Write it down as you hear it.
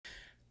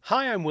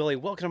Hi, I'm Willie.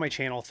 Welcome to my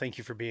channel. Thank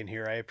you for being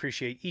here. I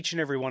appreciate each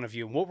and every one of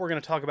you. And what we're going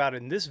to talk about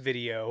in this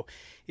video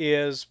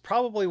is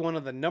probably one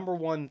of the number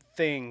one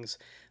things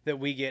that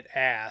we get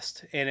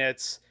asked, and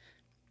it's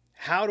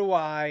how do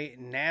I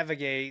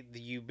navigate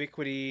the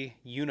Ubiquiti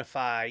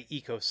UniFi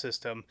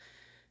ecosystem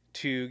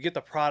to get the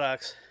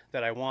products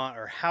that I want,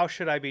 or how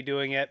should I be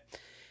doing it?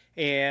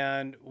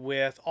 And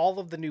with all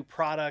of the new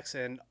products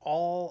and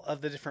all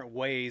of the different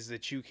ways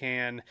that you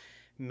can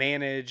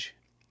manage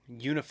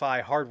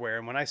UniFi hardware,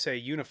 and when I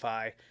say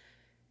UniFi,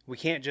 we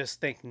can't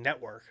just think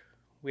network.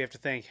 We have to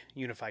think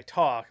UniFi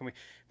Talk,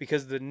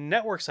 because the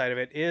network side of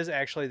it is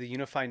actually the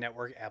UniFi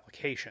Network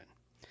application.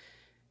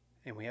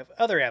 And we have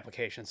other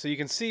applications. So you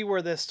can see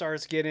where this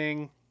starts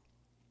getting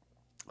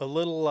a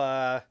little,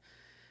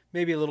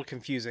 maybe a little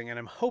confusing. And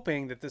I'm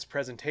hoping that this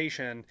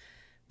presentation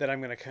that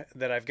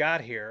I've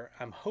got here,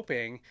 I'm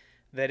hoping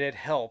that it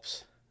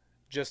helps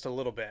just a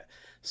little bit.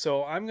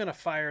 So I'm going to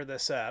fire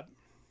this up,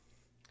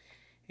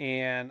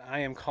 and I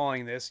am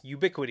calling this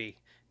Ubiquiti,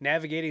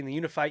 Navigating the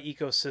UniFi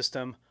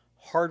Ecosystem,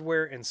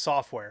 Hardware and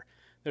Software.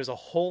 There's a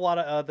whole lot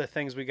of other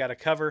things we got to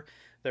cover.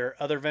 There are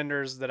other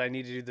vendors that I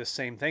need to do the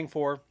same thing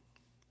for,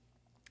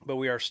 but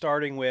we are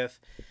starting with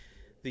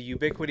the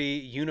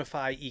Ubiquiti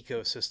UniFi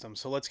ecosystem.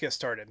 So let's get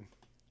started.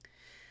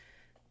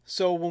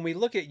 So when we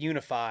look at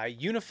UniFi,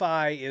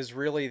 UniFi is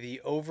really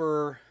the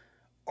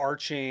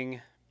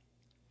overarching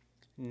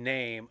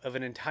name of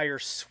an entire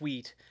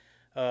suite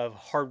of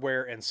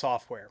hardware and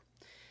software.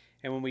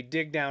 And when we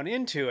dig down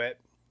into it,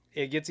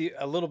 it gets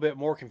a little bit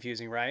more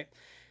confusing, right?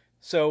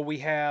 So we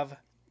have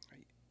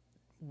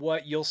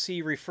what you'll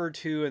see referred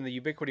to in the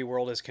Ubiquiti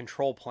world as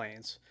control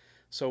planes.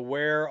 So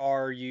where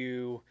are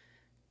you?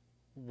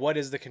 What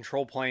is the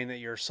control plane that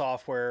your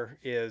software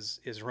is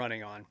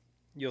running on?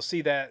 You'll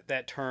see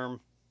that term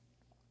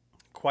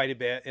quite a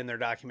bit in their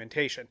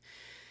documentation.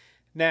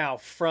 Now,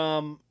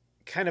 from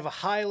kind of a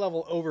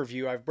high-level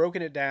overview, I've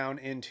broken it down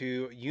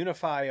into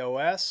UniFi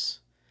OS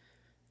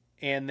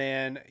and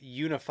then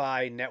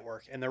UniFi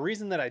Network. And the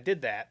reason that I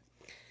did that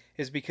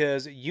is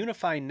because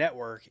UniFi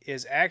Network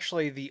is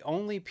actually the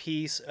only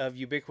piece of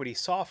Ubiquiti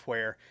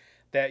software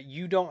that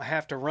you don't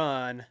have to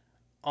run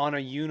on a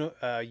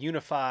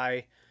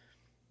UniFi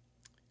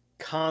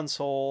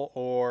console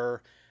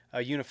or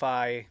a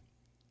UniFi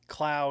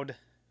cloud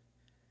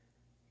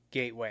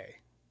gateway.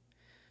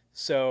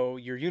 So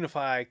your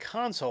UniFi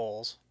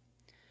consoles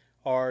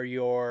are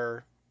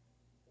your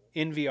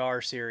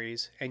NVR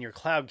series and your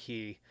Cloud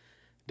Key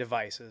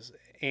devices.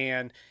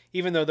 And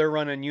even though they're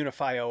running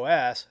UniFi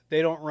OS,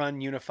 they don't run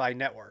UniFi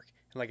Network.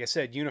 And like I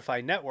said,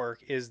 UniFi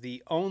Network is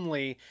the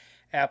only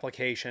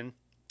application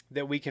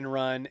that we can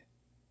run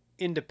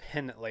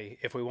independently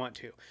if we want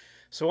to.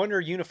 So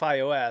under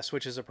UniFi OS,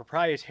 which is a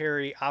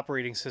proprietary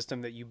operating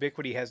system that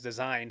Ubiquiti has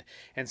designed,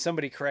 and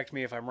somebody correct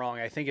me if I'm wrong,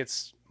 I think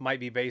it's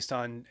might be based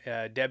on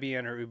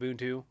Debian or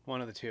Ubuntu,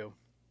 one of the two.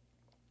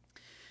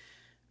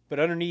 But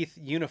underneath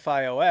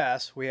UniFi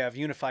OS, we have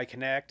UniFi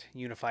Connect,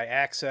 UniFi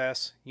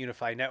Access,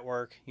 UniFi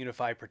Network,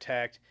 UniFi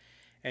Protect,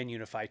 and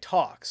UniFi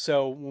Talk.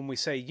 So when we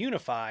say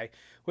UniFi,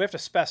 we have to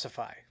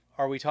specify.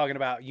 Are we talking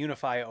about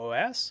UniFi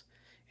OS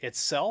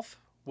itself,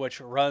 which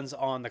runs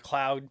on the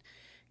cloud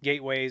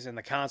gateways and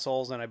the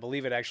consoles, and I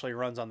believe it actually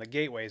runs on the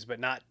gateways, but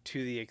not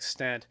to the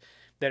extent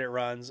that it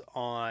runs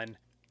on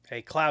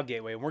a cloud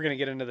gateway. And we're going to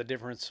get into the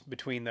difference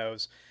between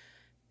those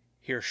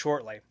here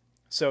shortly.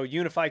 So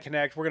UniFi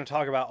Connect, we're going to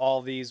talk about all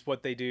of these,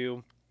 what they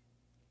do,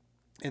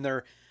 and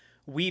they're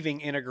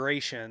weaving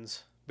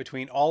integrations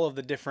between all of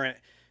the different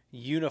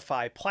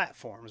UniFi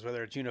platforms,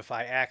 whether it's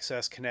UniFi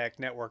Access, Connect,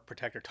 Network,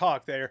 Protect, or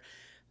Talk.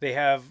 They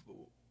have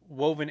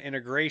woven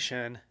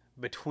integration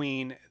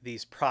between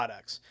these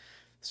products.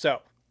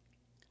 So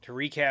to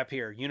recap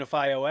here,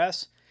 UniFi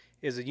OS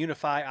is a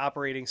UniFi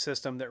operating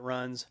system that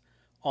runs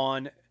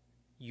on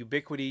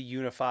Ubiquiti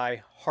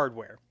UniFi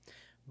hardware.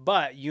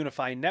 But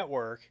UniFi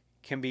Network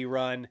can be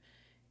run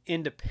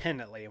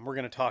independently, and we're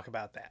going to talk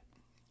about that.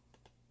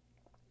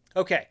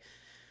 Okay,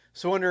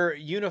 so under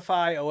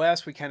UniFi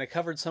OS, we kind of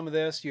covered some of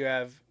this. You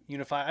have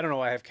UniFi, I don't know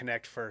why I have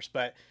Connect first,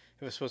 but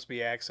it was supposed to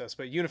be Access,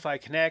 but UniFi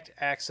Connect,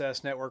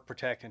 Access, Network,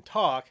 Protect, and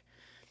Talk.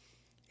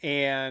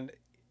 And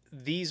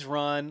these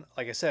run,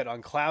 like I said,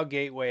 on cloud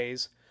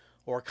gateways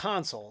or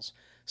consoles.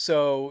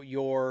 So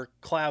your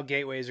cloud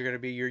gateways are going to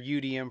be your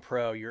UDM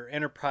Pro, your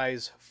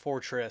Enterprise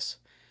Fortress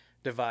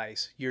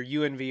device, your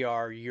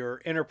UNVR,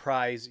 your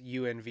Enterprise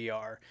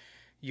UNVR,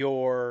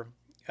 your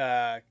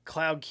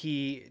Cloud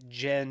Key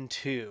Gen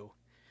 2,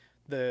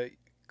 the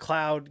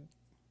Cloud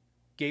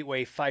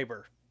Gateway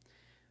Fiber.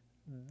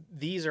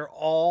 These are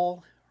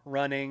all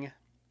running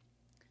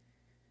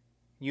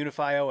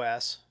UniFi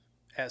OS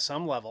at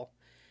some level,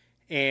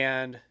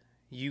 and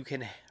you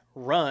can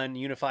run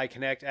UniFi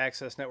Connect,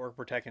 Access, Network,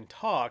 Protect, and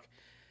Talk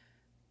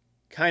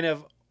kind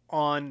of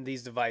on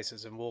these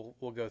devices, and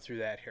we'll go through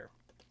that here.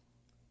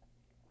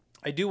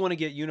 I do want to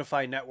get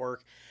UniFi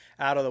Network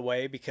out of the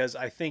way because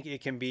I think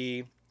it can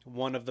be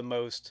one of the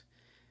most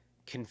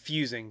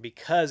confusing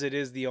because it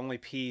is the only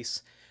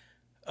piece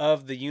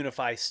of the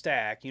UniFi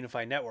stack,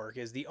 UniFi Network,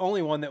 is the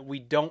only one that we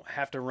don't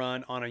have to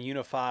run on a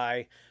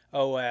UniFi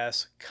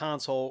OS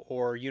console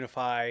or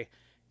UniFi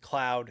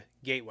cloud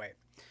gateway.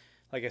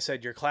 Like I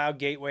said, your cloud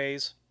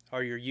gateways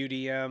are your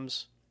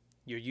UDMs,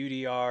 your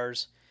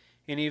UDRs,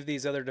 any of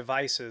these other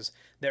devices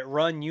that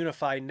run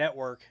UniFi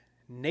Network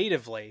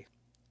natively,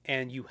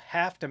 and you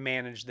have to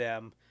manage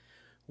them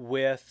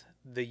with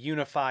the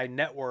UniFi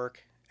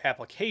Network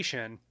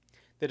application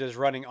that is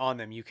running on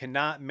them. You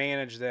cannot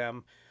manage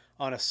them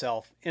on a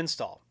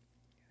self-install.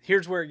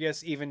 Here's where it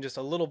gets even just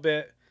a little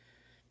bit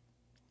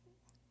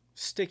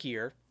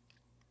stickier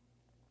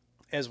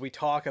as we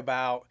talk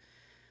about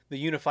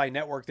the UniFi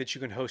network that you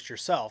can host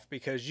yourself,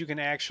 because you can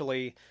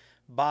actually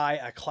buy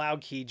a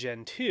Cloud Key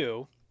Gen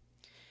 2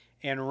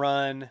 and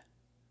run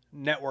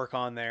network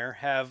on there,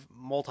 have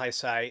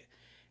multi-site,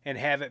 and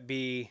have it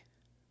be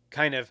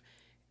kind of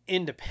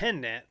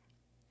independent.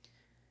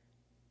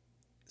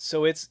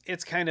 So it's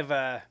kind of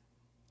an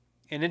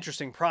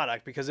interesting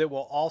product, because it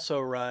will also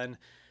run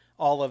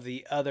all of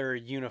the other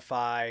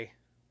UniFi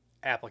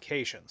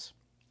applications.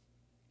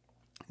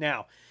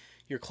 Now,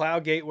 your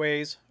cloud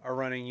gateways are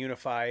running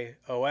UniFi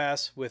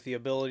OS with the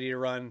ability to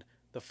run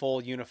the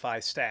full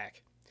UniFi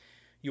stack.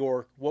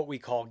 Your what we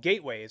call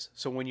gateways,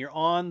 so when you're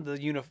on the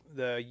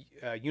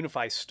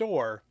UniFi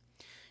store,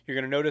 you're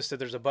going to notice that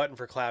there's a button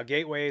for cloud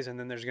gateways, and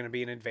then there's going to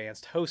be an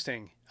advanced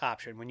hosting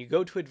option. When you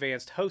go to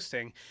advanced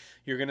hosting,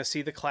 you're going to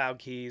see the cloud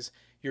keys.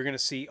 You're going to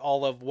see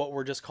all of what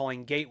we're just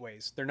calling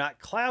gateways. They're not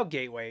cloud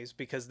gateways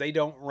because they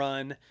don't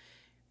run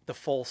the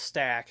full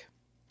stack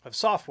of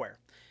software.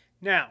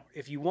 Now,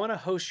 if you want to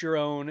host your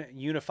own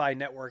UniFi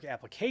network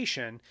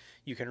application,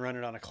 you can run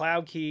it on a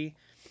cloud key.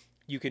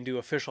 You can do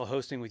official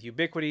hosting with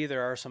Ubiquiti.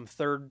 There are some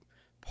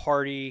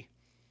third-party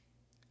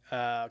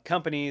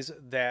companies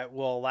that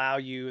will allow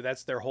you,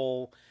 that's their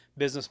whole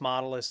business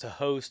model, is to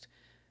host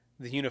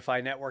the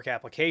UniFi network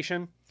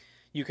application.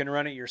 You can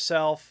run it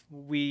yourself.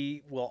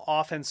 We will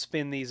often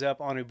spin these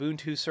up on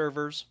Ubuntu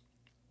servers,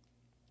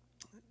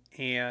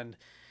 and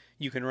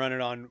you can run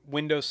it on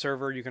Windows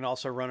Server. You can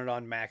also run it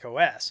on Mac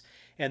OS.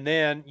 And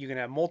then you can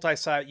have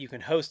multi-site, you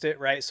can host it,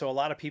 right? So a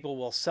lot of people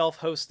will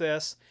self-host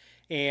this,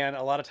 and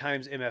a lot of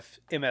times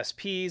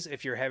MSPs,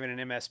 if you're having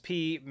an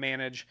MSP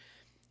manage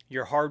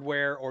your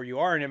hardware, or you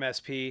are an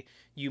MSP,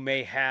 you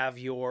may have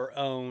your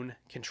own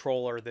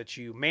controller that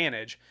you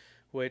manage,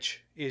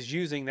 which is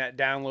using that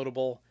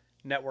downloadable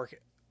network,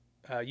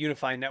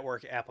 UniFi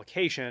network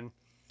application.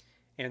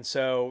 And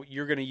so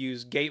you're going to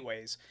use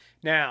gateways.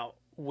 Now,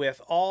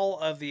 with all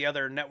of the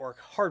other network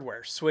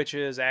hardware,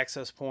 switches,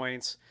 access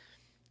points,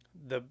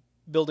 the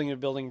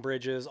building-to-building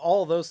bridges,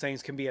 all of those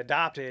things can be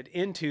adopted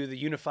into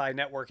the UniFi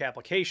network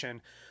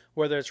application,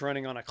 whether it's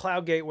running on a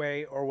cloud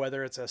gateway or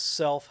whether it's a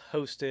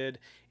self-hosted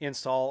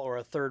install or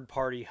a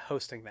third-party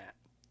hosting that.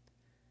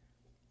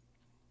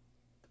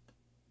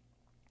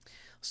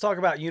 Let's talk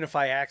about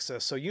UniFi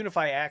Access. So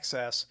UniFi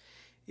Access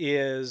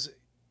is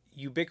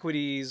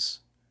Ubiquiti's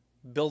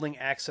building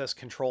access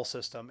control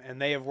system,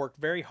 and they have worked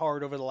very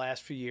hard over the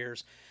last few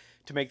years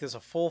to make this a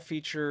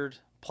full-featured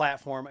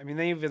platform. I mean,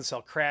 they even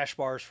sell crash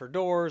bars for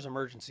doors,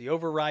 emergency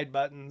override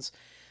buttons.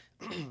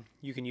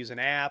 You can use an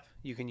app.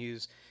 You can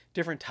use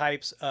different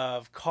types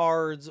of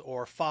cards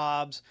or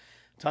fobs,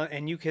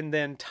 and you can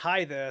then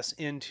tie this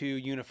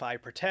into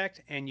UniFi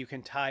Protect, and you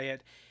can tie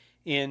it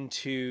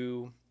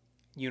into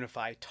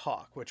UniFi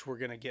Talk, which we're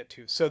going to get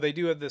to. So they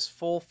do have this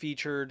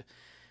full-featured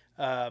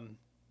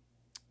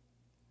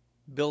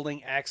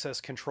building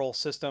access control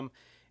system.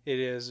 It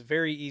is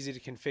very easy to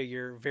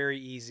configure, very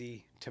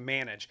easy to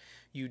manage.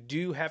 You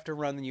do have to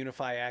run the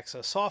UniFi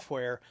Access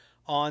software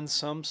on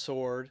some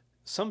sort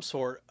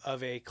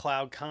of a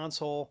cloud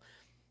console,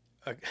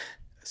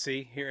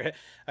 see here,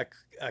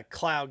 a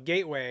cloud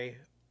gateway,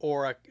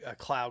 or a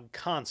cloud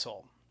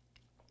console,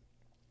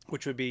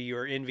 which would be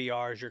your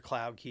NVRs, your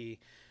cloud key,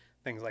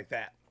 things like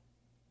that.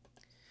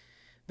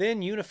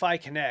 Then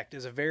UniFi Connect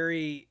is a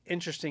very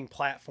interesting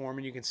platform,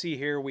 and you can see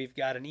here we've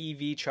got an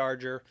EV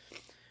charger.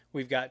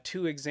 We've got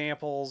two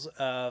examples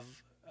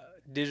of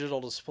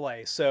digital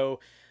display. So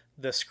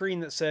the screen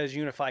that says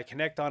UniFi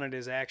Connect on it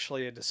is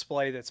actually a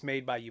display that's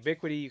made by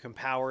Ubiquiti. You can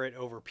power it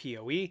over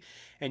PoE,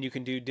 and you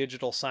can do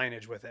digital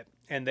signage with it.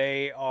 And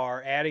they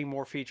are adding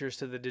more features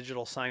to the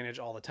digital signage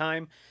all the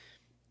time.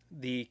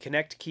 The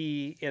Connect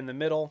key in the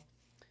middle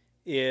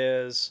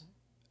is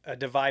a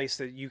device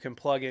that you can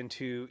plug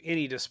into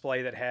any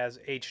display that has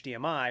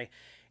HDMI,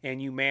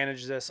 and you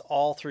manage this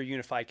all through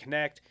UniFi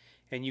Connect,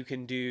 and you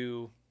can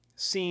do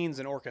scenes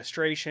and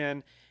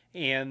orchestration.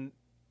 And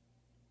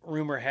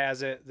rumor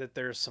has it that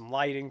there's some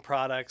lighting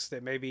products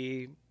that may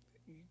be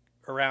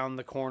around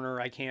the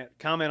corner. I can't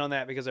comment on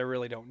that because I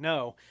really don't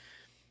know.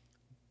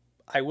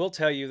 I will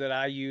tell you that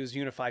I use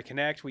UniFi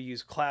Connect. We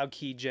use Cloud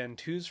Key Gen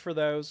 2s for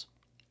those,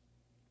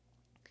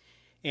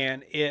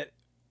 and it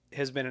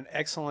has been an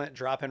excellent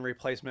drop-in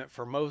replacement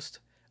for most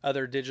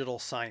other digital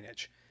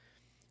signage.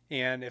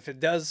 And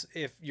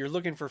if you're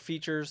looking for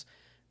features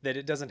that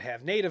it doesn't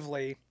have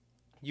natively,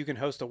 you can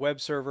host a web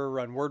server,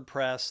 run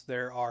WordPress.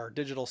 There are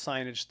digital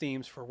signage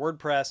themes for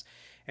WordPress,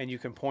 and you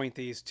can point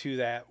these to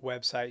that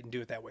website and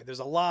do it that way. There's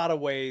a lot of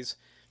ways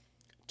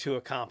to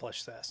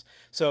accomplish this.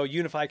 So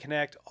UniFi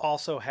Connect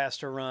also has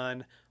to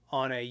run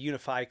on a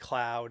UniFi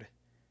Cloud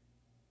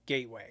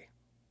gateway.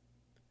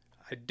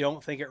 I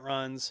don't think it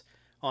runs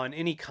on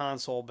any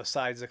console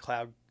besides the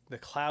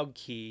Cloud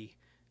Key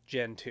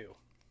Gen 2.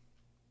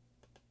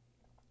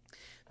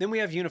 Then we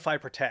have UniFi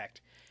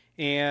Protect.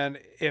 And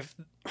if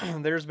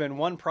there's been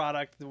one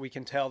product that we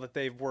can tell that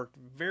they've worked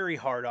very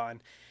hard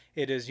on,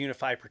 it is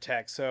UniFi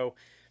Protect. So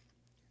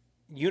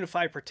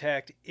UniFi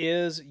Protect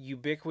is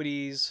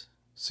Ubiquiti's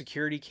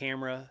security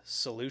camera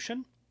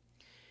solution.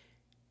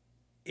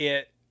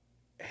 It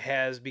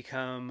has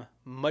become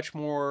much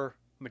more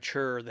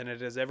mature than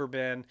it has ever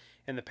been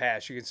in the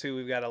past. You can see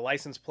we've got a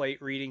license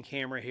plate reading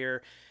camera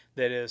here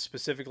that is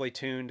specifically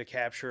tuned to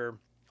capture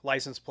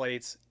license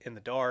plates in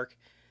the dark.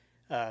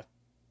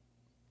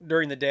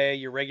 During the day,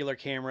 your regular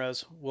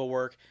cameras will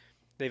work.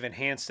 They've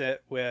enhanced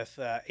it with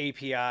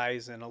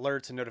APIs and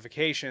alerts and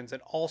notifications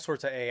and all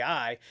sorts of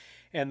AI.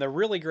 And the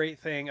really great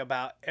thing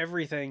about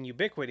everything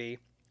Ubiquiti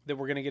that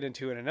we're going to get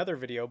into in another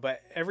video,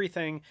 but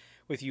everything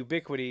with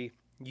Ubiquiti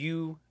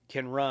you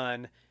can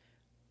run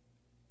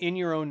in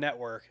your own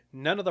network.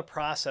 None of the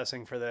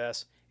processing for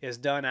this is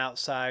done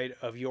outside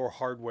of your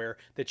hardware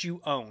that you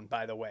own,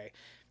 by the way.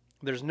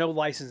 There's no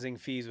licensing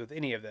fees with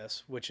any of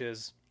this, which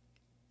is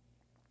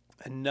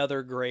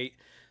another great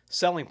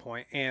selling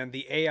point. And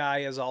the AI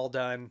is all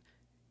done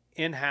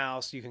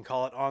in-house. You can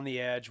call it on the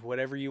edge,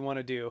 whatever you want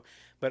to do,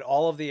 but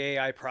all of the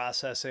AI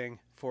processing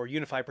for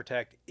UniFi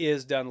Protect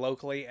is done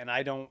locally, and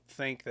I don't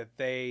think that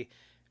they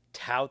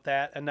tout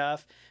that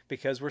enough,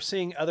 because we're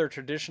seeing other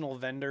traditional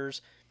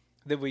vendors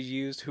that we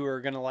used who are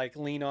going to like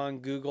lean on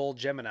Google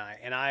Gemini,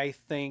 and I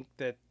think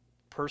that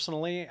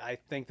personally, I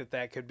think that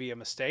that could be a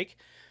mistake.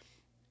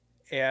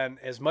 And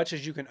as much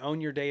as you can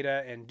own your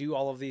data and do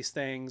all of these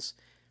things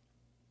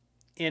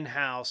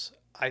in-house,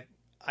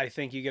 I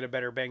think you get a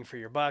better bang for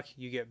your buck.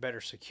 You get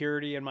better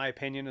security, in my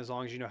opinion, as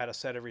long as you know how to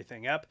set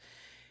everything up.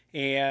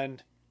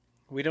 And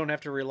we don't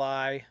have to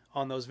rely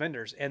on those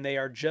vendors. And they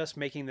are just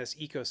making this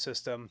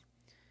ecosystem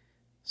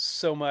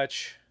so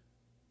much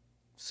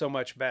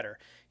better.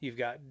 You've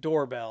got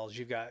doorbells.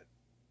 You've got,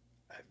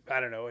 I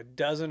don't know, a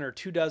dozen or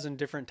 24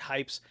 different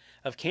types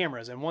of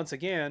cameras. And once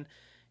again,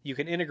 you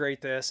can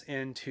integrate this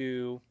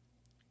into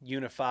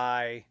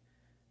UniFi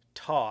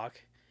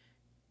Talk.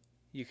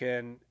 You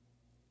can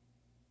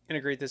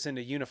integrate this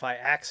into UniFi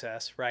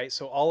Access, right?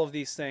 So all of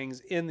these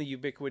things in the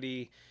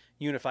Ubiquiti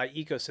UniFi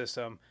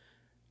ecosystem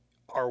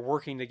are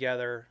working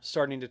together,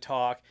 starting to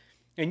talk.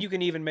 And you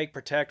can even make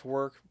Protect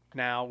work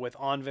now with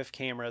OnVIF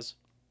cameras.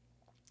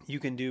 You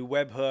can do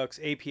webhooks,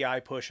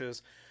 API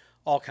pushes,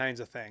 all kinds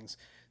of things.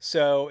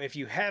 So if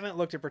you haven't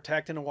looked at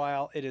Protect in a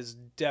while, it is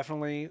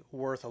definitely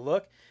worth a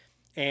look.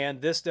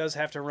 And this does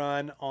have to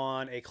run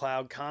on a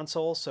cloud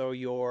console. So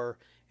your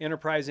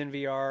Enterprise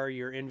NVR,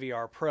 your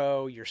NVR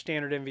Pro, your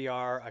standard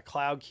NVR, a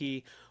cloud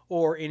key,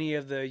 or any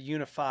of the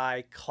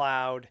UniFi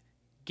cloud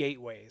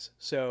gateways.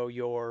 So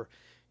your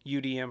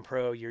UDM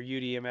Pro, your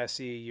UDM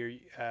SE, your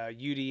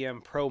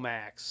UDM Pro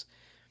Max,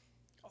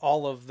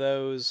 all of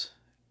those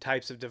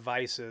types of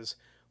devices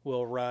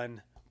will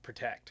run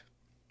Protect.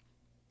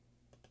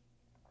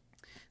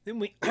 Then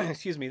we,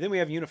 excuse me, then we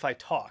have UniFi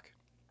Talk,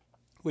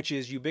 which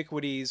is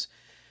Ubiquiti's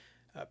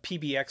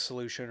PBX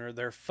solution, or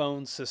their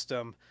phone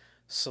system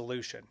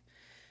solution.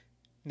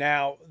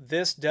 Now,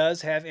 this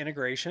does have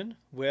integration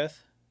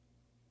with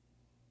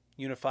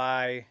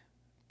UniFi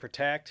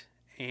Protect,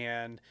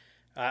 and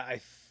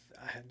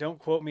don't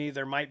quote me,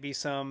 there might be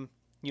some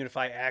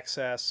UniFi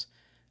Access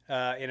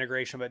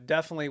integration, but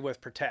definitely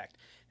with Protect.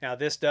 Now,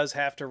 this does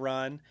have to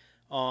run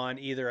on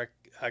either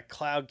a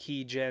Cloud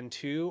Key Gen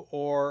 2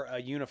 or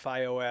a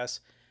UniFi OS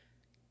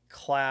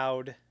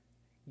cloud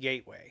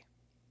gateway.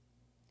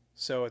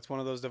 So it's one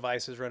of those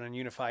devices running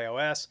UniFi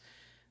OS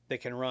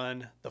that can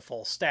run the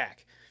full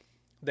stack.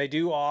 They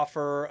do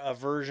offer a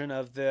version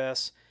of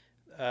this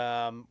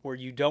where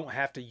you don't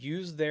have to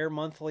use their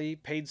monthly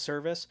paid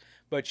service,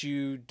 but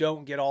you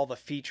don't get all the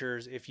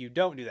features if you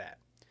don't do that.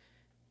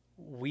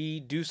 We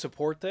do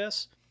support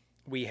this.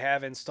 We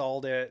have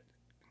installed it,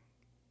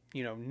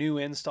 new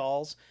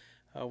installs.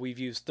 We've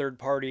used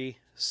third-party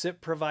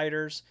SIP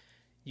providers.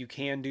 You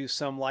can do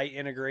some light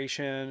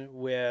integration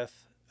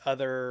with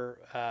other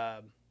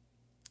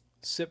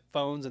SIP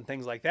phones and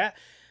things like that.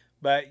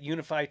 But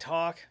UniFi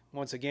Talk,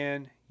 once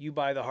again, you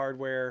buy the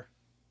hardware,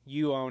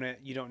 you own it.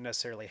 You don't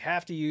necessarily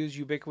have to use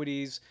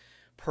Ubiquiti's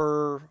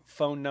per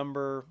phone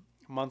number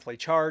monthly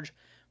charge,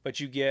 but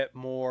you get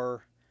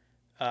more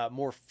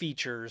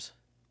features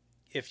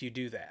if you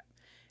do that.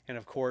 And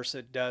of course,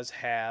 it does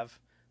have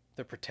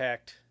the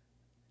Protect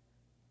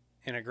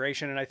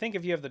integration. And I think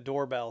if you have the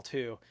doorbell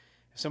too,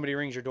 if somebody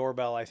rings your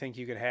doorbell, I think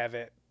you can have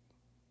it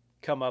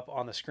come up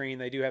on the screen.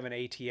 They do have an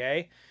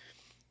ATA,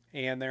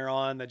 and they're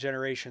on the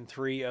generation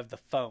 3 of the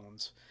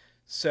phones.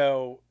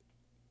 So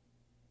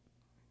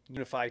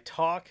UniFi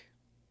Talk,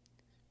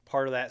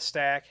 part of that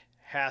stack,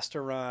 has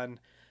to run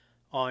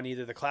on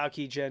either the Cloud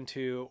Key Gen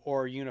 2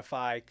 or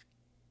UniFi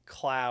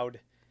Cloud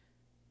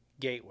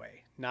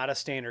gateway, not a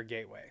standard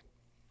gateway.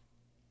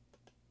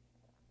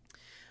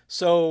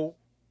 So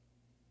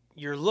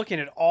you're looking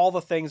at all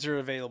the things that are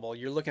available.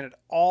 You're looking at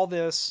all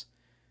this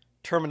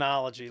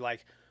terminology,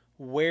 like,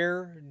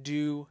 where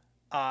do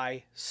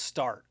I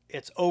start?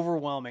 It's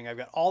overwhelming. I've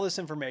got all this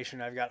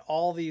information. I've got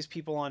all these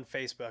people on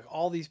Facebook,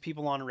 all these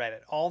people on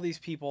Reddit, all these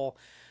people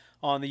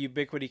on the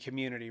Ubiquiti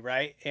community,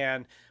 right?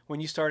 And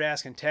when you start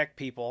asking tech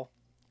people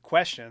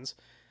questions,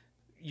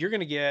 you're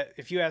going to get,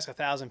 if you ask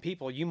 1,000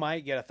 people, you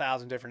might get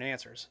 1,000 different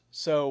answers.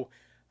 So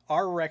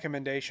our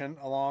recommendation,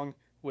 along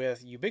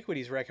with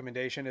Ubiquiti's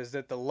recommendation, is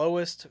that the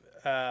lowest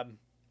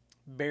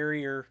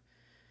barrier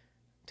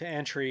to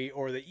entry,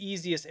 or the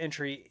easiest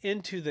entry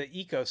into the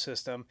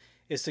ecosystem,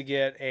 is to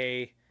get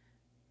a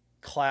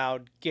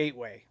cloud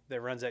gateway that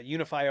runs at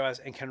UniFi OS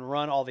and can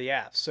run all the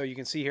apps. So you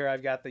can see here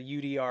I've got the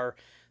UDR7,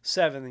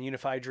 the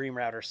UniFi Dream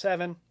Router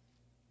 7.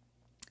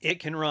 It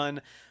can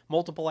run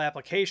multiple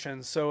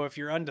applications. So if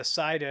you're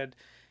undecided,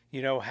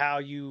 you know, how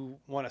you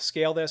want to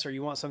scale this, or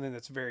you want something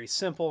that's very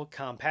simple,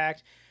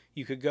 compact,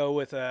 you could go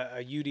with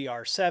a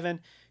UDR7.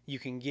 You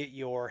can get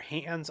your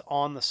hands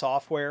on the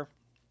software.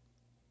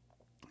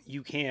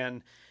 You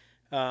can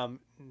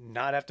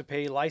not have to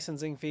pay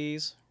licensing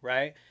fees,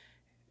 right?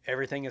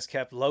 Everything is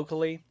kept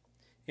locally.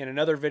 In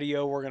another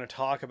video, we're going to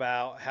talk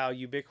about how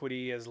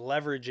Ubiquiti is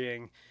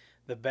leveraging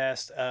the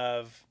best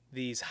of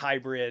these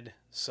hybrid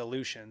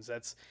solutions.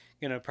 That's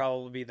going to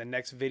probably be the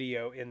next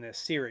video in this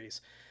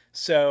series.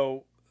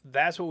 So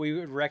that's what we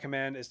would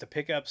recommend, is to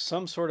pick up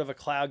some sort of a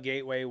cloud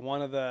gateway,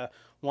 one of the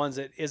ones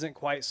that isn't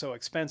quite so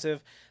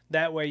expensive.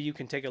 That way you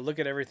can take a look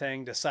at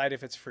everything, decide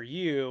if it's for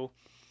you,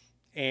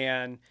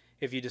 and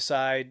if you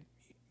decide,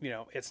 you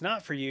know, it's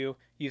not for you,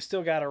 you've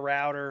still got a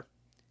router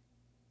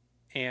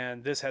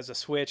and this has a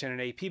switch and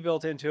an AP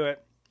built into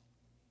it.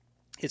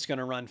 It's going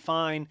to run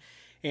fine.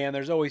 And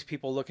there's always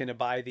people looking to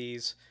buy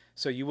these,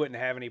 so you wouldn't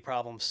have any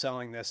problem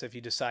selling this if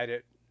you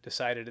decided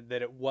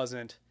that it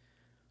wasn't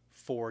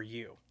for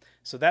you.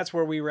 So that's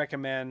where we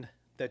recommend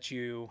that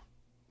you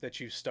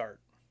start.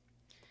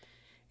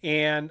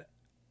 And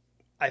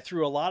I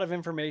threw a lot of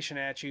information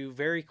at you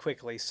very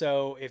quickly.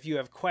 So if you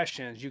have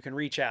questions, you can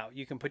reach out.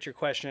 You can put your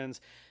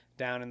questions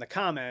down in the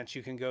comments.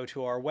 You can go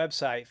to our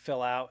website,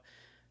 fill out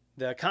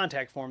the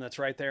contact form that's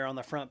right there on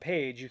the front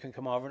page. You can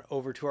come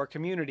over to our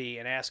community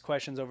and ask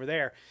questions over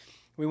there.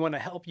 We want to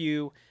help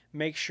you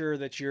make sure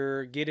that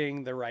you're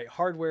getting the right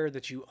hardware,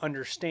 that you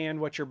understand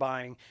what you're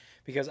buying,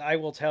 because I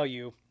will tell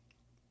you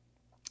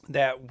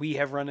that we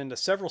have run into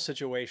several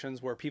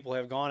situations where people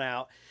have gone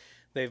out,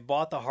 they've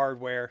bought the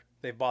hardware,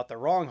 they've bought the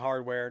wrong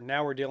hardware.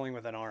 Now we're dealing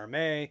with an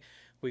RMA.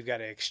 We've got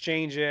to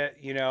exchange it,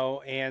 you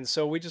know, and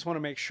so we just want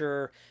to make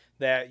sure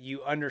that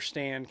you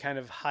understand kind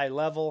of high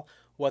level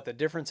what the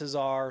differences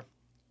are,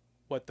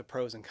 what the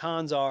pros and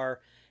cons are,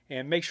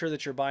 and make sure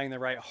that you're buying the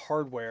right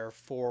hardware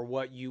for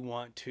what you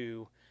want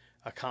to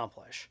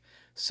accomplish.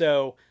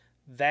 So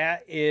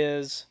that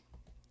is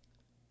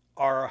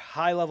our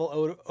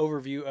high-level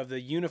overview of the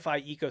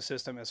UniFi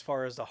ecosystem as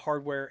far as the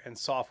hardware and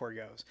software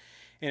goes.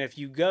 And if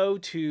you go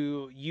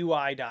to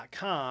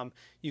UI.com,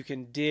 you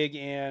can dig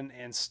in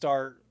and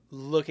start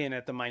looking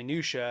at the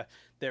minutia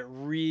that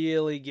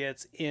really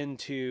gets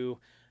into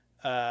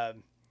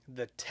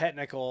the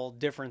technical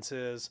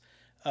differences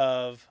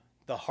of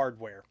the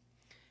hardware.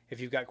 If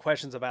you've got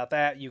questions about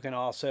that, you can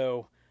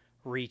also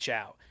reach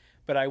out.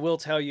 But I will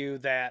tell you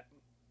that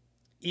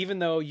even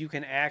though you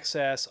can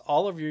access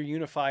all of your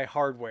UniFi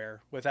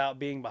hardware without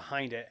being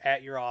behind it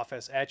at your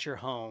office, at your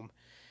home,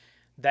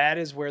 that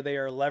is where they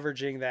are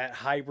leveraging that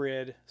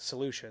hybrid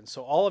solution.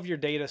 So all of your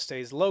data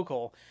stays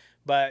local,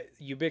 but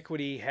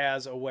Ubiquiti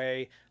has a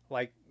way,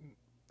 like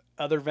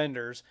other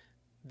vendors,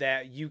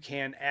 that you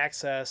can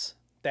access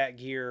that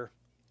gear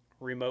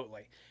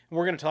remotely. And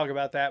we're going to talk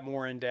about that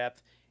more in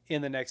depth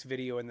in the next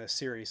video in this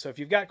series. So if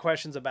you've got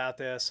questions about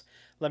this,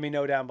 let me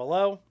know down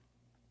below.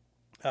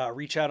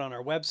 Reach out on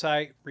our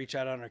website, reach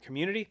out on our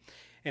community.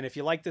 And if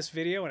you like this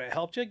video and it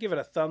helped you, give it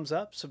a thumbs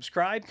up,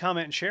 subscribe,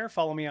 comment, and share.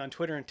 Follow me on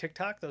Twitter and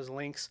TikTok. Those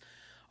links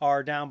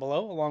are down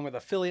below, along with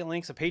affiliate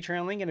links, a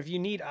Patreon link. And if you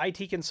need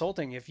IT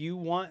consulting, if you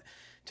want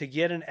to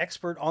get an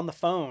expert on the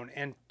phone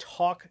and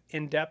talk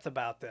in depth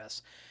about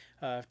this,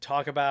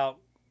 talk about,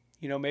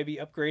 you know, maybe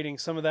upgrading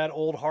some of that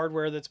old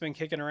hardware that's been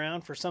kicking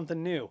around for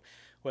something new,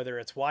 whether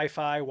it's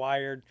Wi-Fi,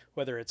 wired,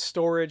 whether it's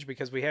storage,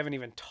 because we haven't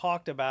even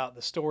talked about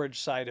the storage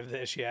side of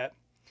this yet,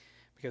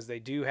 because they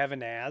do have a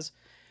NAS.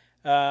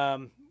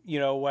 You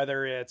know,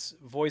 whether it's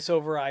voice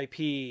over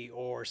IP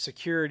or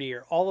security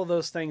or all of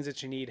those things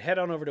that you need, head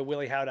on over to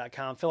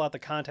willyhow.com, fill out the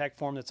contact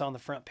form that's on the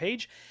front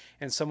page,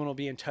 and someone will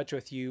be in touch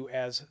with you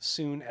as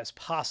soon as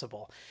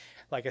possible.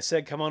 Like I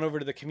said, come on over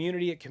to the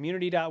community at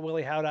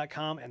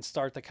community.willyhow.com and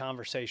start the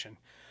conversation.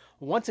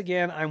 Once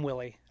again, I'm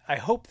Willie. I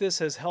hope this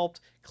has helped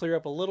clear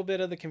up a little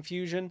bit of the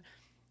confusion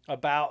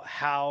about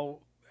how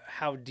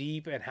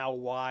deep and how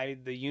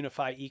wide the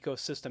UniFi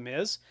ecosystem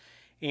is.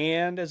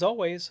 And as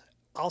always,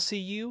 I'll see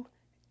you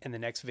in the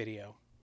next video.